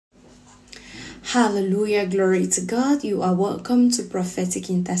Hallelujah, glory to God. You are welcome to Prophetic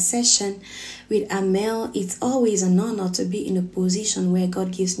Intercession with Amel. It's always an honor to be in a position where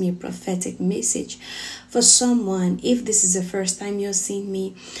God gives me a prophetic message for someone. If this is the first time you're seeing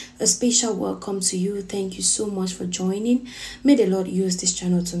me, a special welcome to you. Thank you so much for joining. May the Lord use this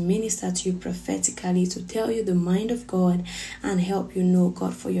channel to minister to you prophetically, to tell you the mind of God and help you know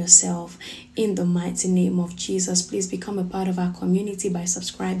God for yourself. In the mighty name of Jesus, please become a part of our community by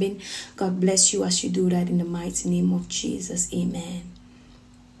subscribing. God bless you as you do that in the mighty name of Jesus. Amen.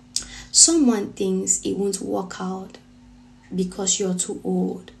 Someone thinks it won't work out because you're too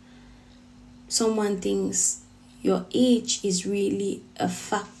old. Someone thinks your age is really a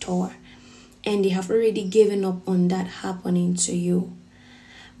factor and they have already given up on that happening to you.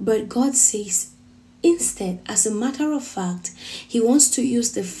 But God says, instead, as a matter of fact, He wants to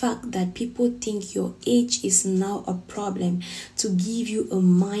use the fact that people think your age is now a problem to give you a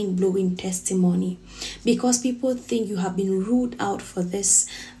mind-blowing testimony. Because people think you have been ruled out for this.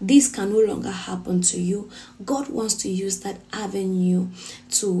 This can no longer happen to you. God wants to use that avenue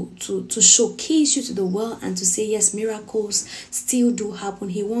to showcase you to the world and to say, yes, miracles still do happen.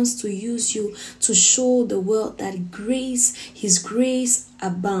 He wants to use you to show the world that grace, His grace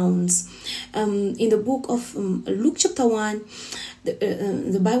abounds. In the book of Luke chapter 1,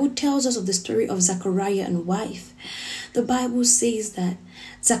 the Bible tells us of the story of Zachariah and wife. The Bible says that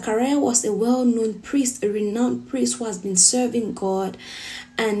Zachariah was a well-known priest, a renowned priest who has been serving God,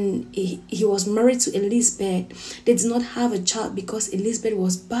 and he was married to Elizabeth. They did not have a child because Elizabeth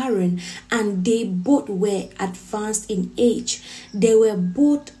was barren, and they both were advanced in age. They were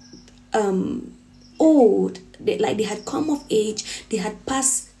both old. They had come of age. They had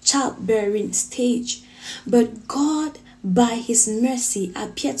passed childbearing stage. But God, by His mercy,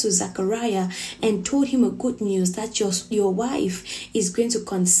 appeared to Zachariah and told him a good news that your wife is going to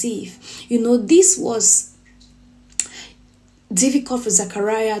conceive. You know, this was difficult for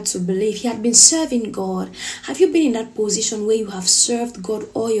Zachariah to believe. He had been serving God. Have you been in that position where you have served God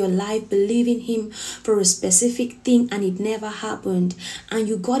all your life, believing Him for a specific thing and it never happened? And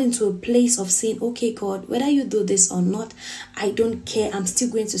you got into a place of saying, okay, God, whether you do this or not, I don't care. I'm still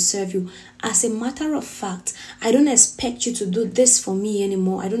going to serve you. As a matter of fact, I don't expect you to do this for me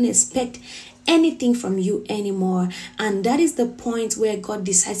anymore. I don't expect anything from you anymore. And that is the point where God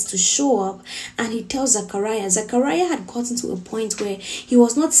decides to show up, and He tells Zachariah. Zachariah had gotten to a point where he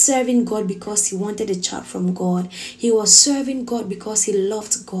was not serving God because he wanted a child from God. He was serving God because he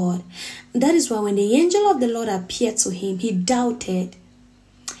loved God. That is why when the angel of the Lord appeared to him, he doubted.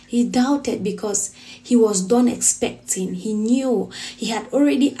 He doubted because he was done expecting. He knew he had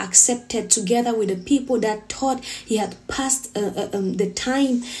already accepted, together with the people that thought he had passed the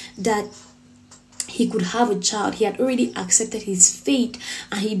time that he could have a child. He had already accepted his fate,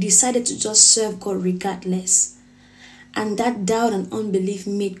 and he decided to just serve God regardless. And that doubt and unbelief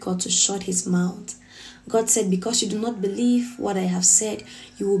made God to shut His mouth. God said, because you do not believe what I have said,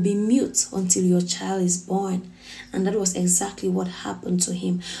 you will be mute until your child is born. And that was exactly what happened to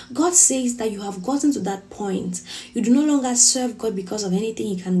him. God says that you have gotten to that point. You do no longer serve God because of anything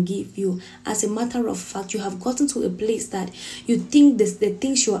He can give you. As a matter of fact, you have gotten to a place that you think the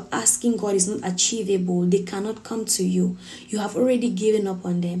things you are asking God is not achievable. They cannot come to you. You have already given up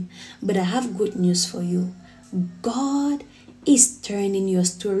on them. But I have good news for you. God is turning your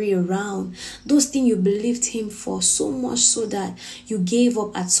story around. Those things you believed Him for so much so that you gave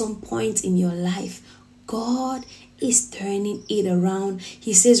up at some point in your life, God is turning it around.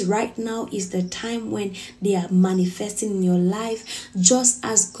 He says right now is the time when they are manifesting in your life, just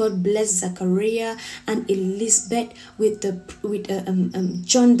as God blessed Zachariah and Elizabeth with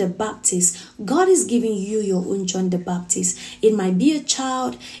John the Baptist. God is giving you your own John the Baptist. It might be a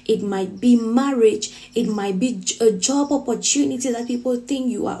child, it might be marriage, it might be a job opportunity that people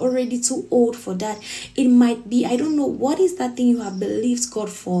think you are already too old for that. It might be, I don't know, what is that thing you have believed God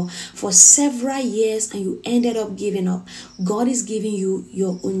for several years and you ended up giving up. God is giving you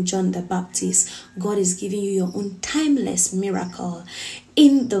your own John the Baptist. God is giving you your own timeless miracle.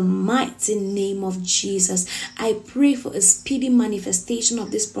 In the mighty name of Jesus, I pray for a speedy manifestation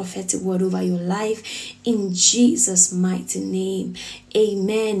of this prophetic word over your life. In Jesus' mighty name,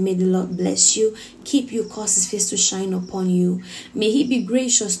 amen. May the Lord bless you, keep you, cause His face to shine upon you. May He be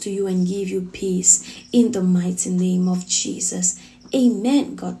gracious to you and give you peace. In the mighty name of Jesus,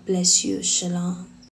 amen. God bless you. Shalom.